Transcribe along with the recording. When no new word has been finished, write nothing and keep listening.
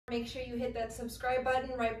Make sure you hit that subscribe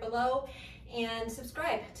button right below and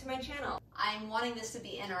subscribe to my channel. I'm wanting this to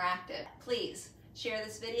be interactive. Please share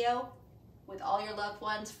this video with all your loved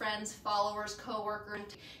ones, friends, followers,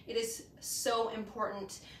 co-workers. It is so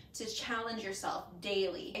important to challenge yourself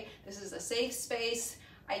daily. This is a safe space.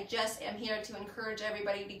 I just am here to encourage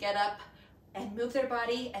everybody to get up and move their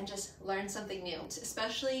body and just learn something new,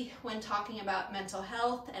 especially when talking about mental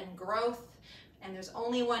health and growth. And there's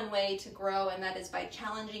only one way to grow, and that is by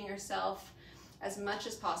challenging yourself as much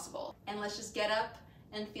as possible. And let's just get up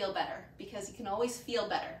and feel better, because you can always feel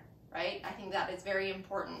better, right? I think that is very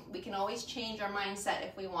important. We can always change our mindset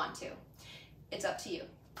if we want to. It's up to you.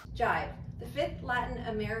 Jive, the 5th Latin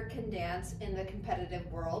American dance in the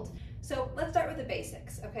competitive world. So let's start with the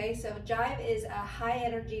basics, okay? So Jive is a high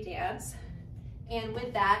energy dance, and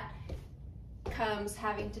with that comes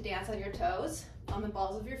having to dance on your toes, on the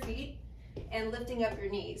balls of your feet, and lifting up your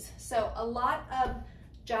knees. So a lot of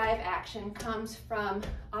Jive action comes from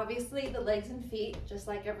obviously the legs and feet, just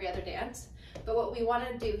like every other dance. But what we want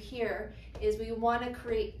to do here is we want to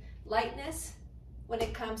create lightness when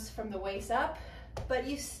it comes from the waist up, but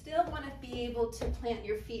you still want to be able to plant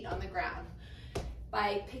your feet on the ground.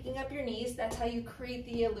 By picking up your knees, that's how you create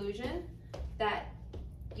the illusion that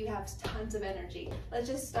you have tons of energy. Let's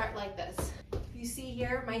just start like this. You see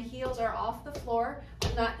here, my heels are off the floor.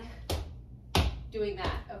 I'm not doing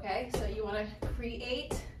that, okay? So you want to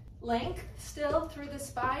create length still through the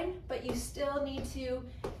spine, but you still need to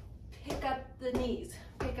pick up the knees,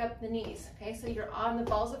 okay? So you're on the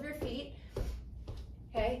balls of your feet,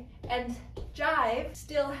 okay? And Jive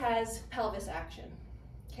still has pelvis action,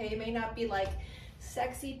 okay? It may not be like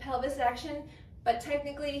sexy pelvis action, but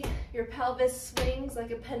technically your pelvis swings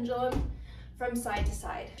like a pendulum from side to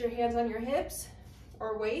side. Put your hands on your hips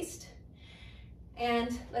or waist,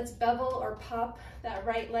 and let's bevel or pop that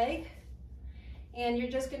right leg. And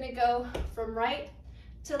you're just gonna go from right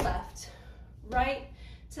to left, right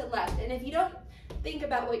to left. And if you don't think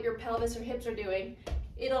about what your pelvis or hips are doing,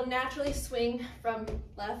 it'll naturally swing from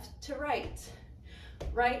left to right,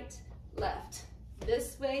 right, left,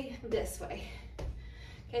 this way, this way.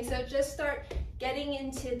 Okay, so just start getting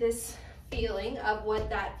into this feeling of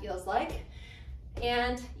what that feels like.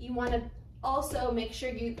 And you wanna also make sure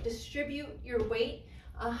you distribute your weight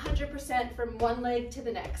 100% from one leg to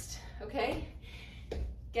the next, okay?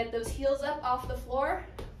 Get those heels up off the floor,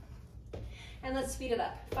 and let's speed it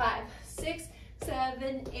up. 5, 6,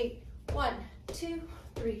 7, 8. 1, 2,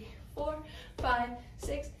 3, 4, 5,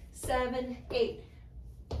 6, 7, 8.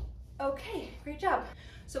 Okay, great job.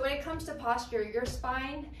 So when it comes to posture, your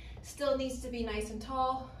spine still needs to be nice and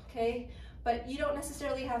tall, okay? But you don't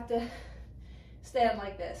necessarily have to stand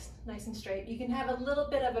like this, nice and straight. You can have a little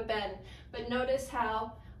bit of a bend, but notice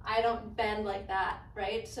how I don't bend like that,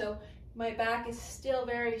 right? So my back is still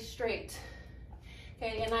very straight,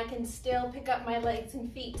 okay? And I can still pick up my legs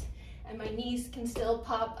and feet, and my knees can still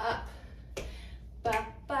pop up. Ba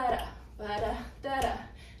ba da ba da da da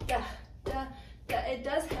da da da. It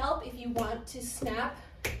does help if you want to snap.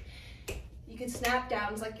 You can snap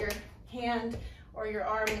down. It's like your hand or your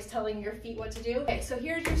arm is telling your feet what to do. Okay, so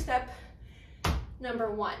here's your step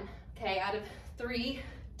number 1, okay, out of 3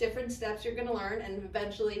 different steps you're gonna learn and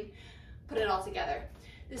eventually put it all together.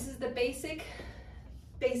 This is the basic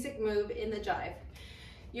move in the Jive.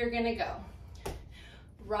 You're gonna go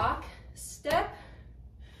rock, step,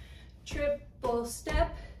 triple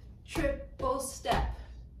step, triple step.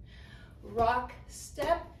 Rock,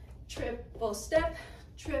 step, triple step,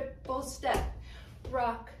 triple step.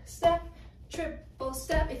 Rock, step, triple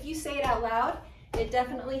step. If you say it out loud, it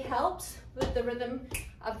definitely helps with the rhythm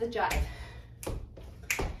of the Jive.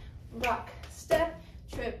 Rock, step,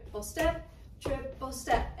 triple step, triple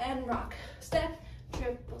step, and rock, step,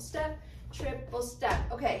 triple step, triple step.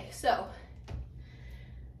 Okay, so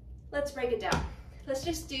let's break it down. Let's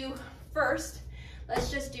just do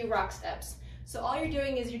rock steps. So all you're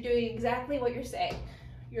doing is you're doing exactly what you're saying.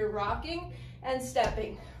 You're rocking and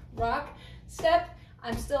stepping. Rock, step.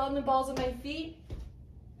 I'm still on the balls of my feet.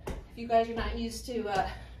 If you guys are not used to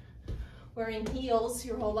wearing heels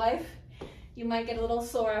your whole life, you might get a little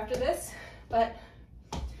sore after this, but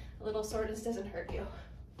a little soreness doesn't hurt you.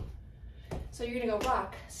 So you're gonna go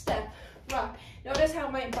rock, step, rock. Notice how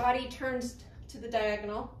my body turns to the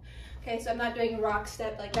diagonal. Okay, so I'm not doing rock,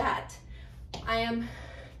 step like that. I am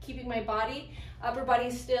keeping my body, upper body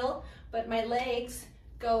still, but my legs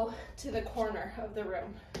go to the corner of the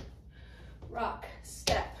room. Rock,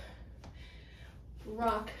 step,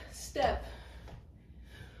 rock, step,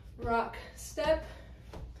 rock, step.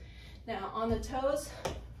 Now on the toes,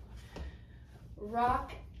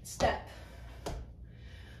 rock, step,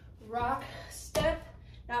 rock, step.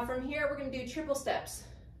 Now from here, we're gonna do triple steps.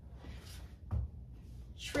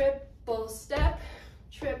 Triple step,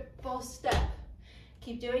 triple step.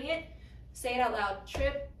 Keep doing it. Say it out loud.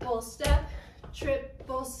 Triple step,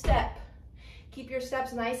 triple step. Keep your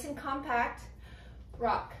steps nice and compact.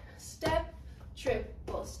 Rock, step,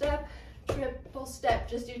 triple step, triple step.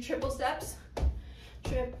 Just do triple steps.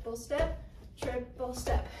 Triple step, triple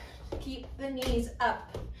step. Keep the knees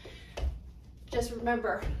up. Just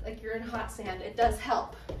remember, like you're in hot sand, it does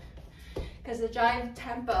help because the jive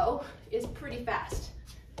tempo is pretty fast.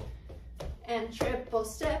 And triple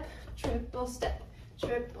step, triple step,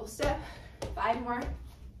 triple step. 5 more.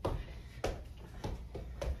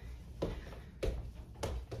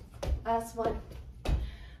 Last one.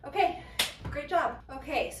 Okay, great job.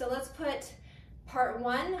 Okay, so let's put part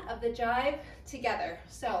 1 of the jive together.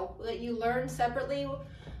 So what you learned separately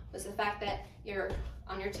was the fact that you're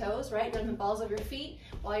on your toes, right? You're on the balls of your feet.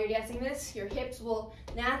 While you're dancing this, your hips will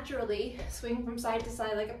naturally swing from side to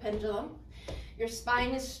side like a pendulum. Your spine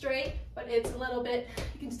is straight, but it's a little bit,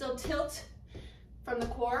 you can still tilt from the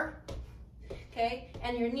core, okay?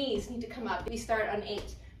 And your knees need to come up. We start on 8,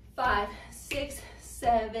 5, 6,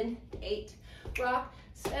 7, 8. Rock,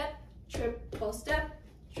 step, triple step,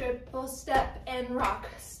 and rock,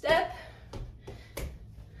 step,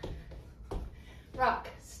 rock,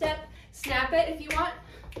 step. Snap it if you want.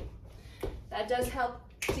 That does help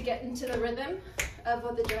to get into the rhythm of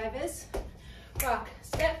what the jive is. Rock,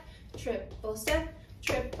 step, triple step,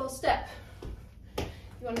 triple step. You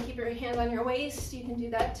want to keep your hands on your waist, you can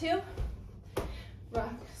do that too.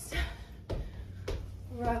 Rock,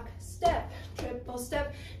 step, triple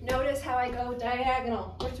step. Notice how I go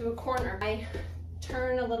diagonal or to a corner. I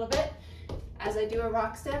turn a little bit as I do a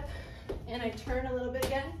rock step, and I turn a little bit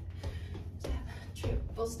again. Step,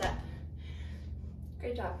 triple step.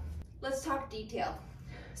 Great job. Let's talk detail.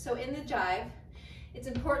 So in the jive, it's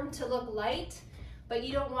important to look light, but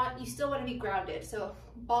you still want to be grounded. So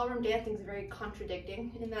ballroom dancing is very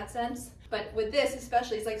contradicting in that sense. But with this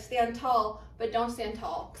especially, it's like stand tall, but don't stand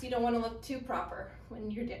tall, because you don't want to look too proper when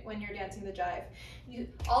you're dancing the jive.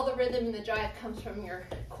 All the rhythm in the jive comes from your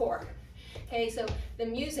core. Okay, so the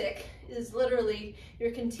music is literally,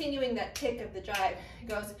 you're continuing that tick of the jive. It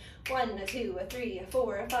goes 1, a 2, a 3, a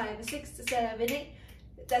 4, a 5, a 6, a 7, 8.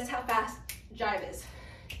 That's how fast jive is.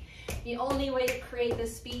 The only way to create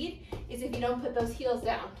this speed is if you don't put those heels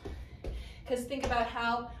down. Because think about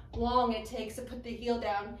how long it takes to put the heel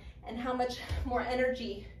down and how much more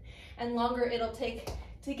energy and longer it'll take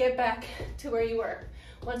to get back to where you were.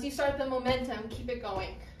 Once you start the momentum, keep it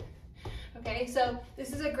going. Okay, so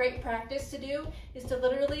this is a great practice to do, is to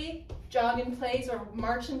literally jog in place or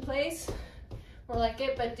march in place, or like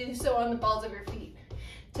it, but do so on the balls of your feet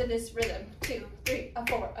to this rhythm. 2, 3, a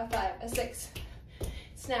 4, a 5, a 6.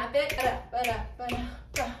 Snap it.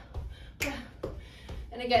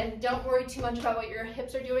 And again, don't worry too much about what your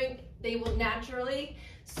hips are doing. They will naturally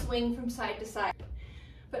swing from side to side.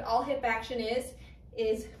 But all hip action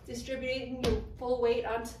is distributing your full weight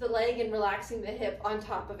onto the leg and relaxing the hip on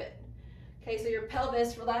top of it. Okay, so your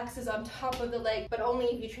pelvis relaxes on top of the leg, but only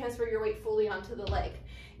if you transfer your weight fully onto the leg.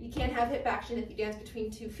 You can't have hip action if you dance between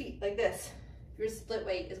 2 feet like this. Your split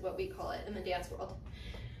weight is what we call it in the dance world.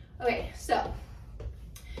 Okay, so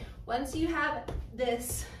once you have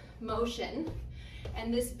this motion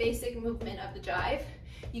and this basic movement of the jive,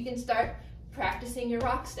 you can start practicing your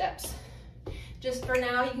rock steps. Just for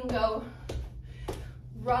now, you can go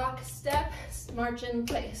rock, step, march in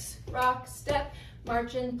place, rock, step,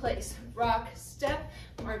 march in place, rock, step,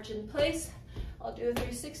 march in place. I'll do a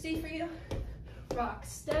 360 for you. Rock,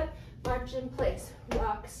 step, march in place,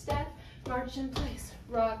 rock, step, march in place,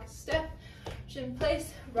 rock, step, march in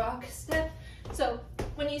place, rock, step. So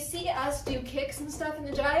when you see us do kicks and stuff in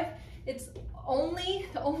the jive, it's the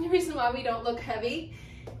only reason why we don't look heavy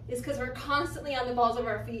is because we're constantly on the balls of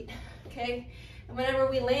our feet, okay? And whenever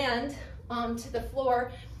we land onto the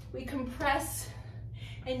floor, we compress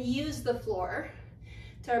and use the floor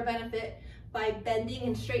to our benefit by bending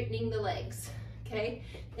and straightening the legs, okay?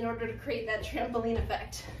 In order to create that trampoline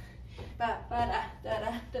effect.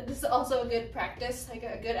 This is also a good practice, like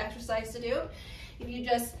a good exercise to do. If you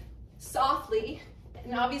just softly,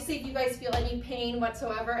 and obviously if you guys feel any pain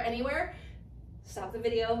whatsoever anywhere, stop the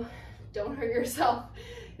video, don't hurt yourself,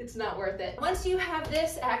 it's not worth it. Once you have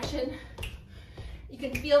this action, you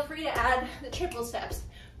can feel free to add the triple steps.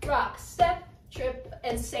 Rock, step, trip,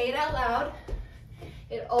 and say it out loud.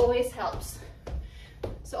 It always helps.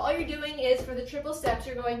 So all you're doing is, for the triple steps,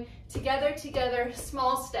 you're going together, together,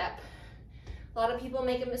 small step. A lot of people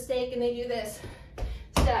make a mistake and they do this.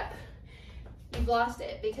 Step, you've lost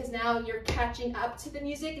it, because now you're catching up to the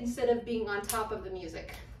music instead of being on top of the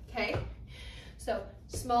music, okay? So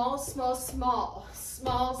small, small, small,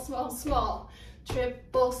 small, small, small,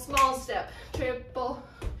 triple small step, triple,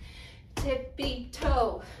 tippy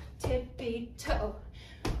toe,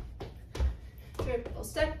 triple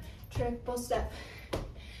step, triple step.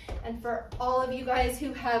 And for all of you guys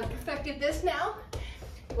who have perfected this now,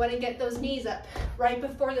 you want to get those knees up right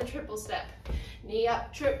before the triple step. Knee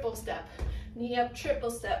up, triple step, knee up, triple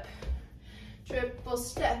step, triple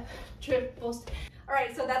step, triple step. All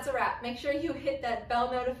right, so that's a wrap. Make sure you hit that bell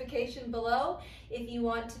notification below if you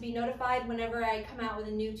want to be notified whenever I come out with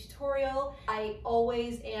a new tutorial. I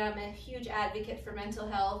always am a huge advocate for mental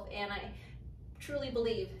health, and I truly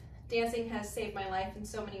believe dancing has saved my life in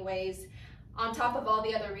so many ways, on top of all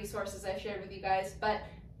the other resources I've shared with you guys. But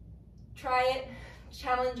try it,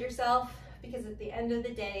 challenge yourself, because at the end of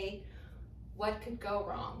the day, what could go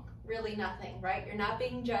wrong? Really nothing, right? You're not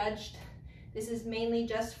being judged. This is mainly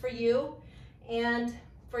just for you and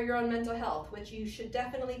for your own mental health, which you should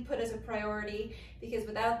definitely put as a priority, because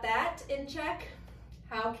without that in check,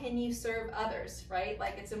 how can you serve others, right?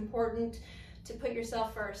 Like, it's important to put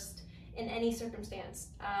yourself first in any circumstance.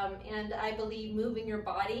 And I believe moving your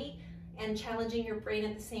body and challenging your brain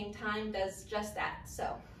at the same time does just that.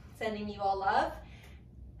 So, sending you all love.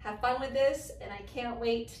 Have fun with this, and I can't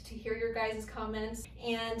wait to hear your guys' comments,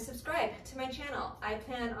 and subscribe to my channel. I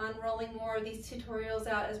plan on rolling more of these tutorials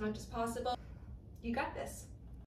out as much as possible. You got this.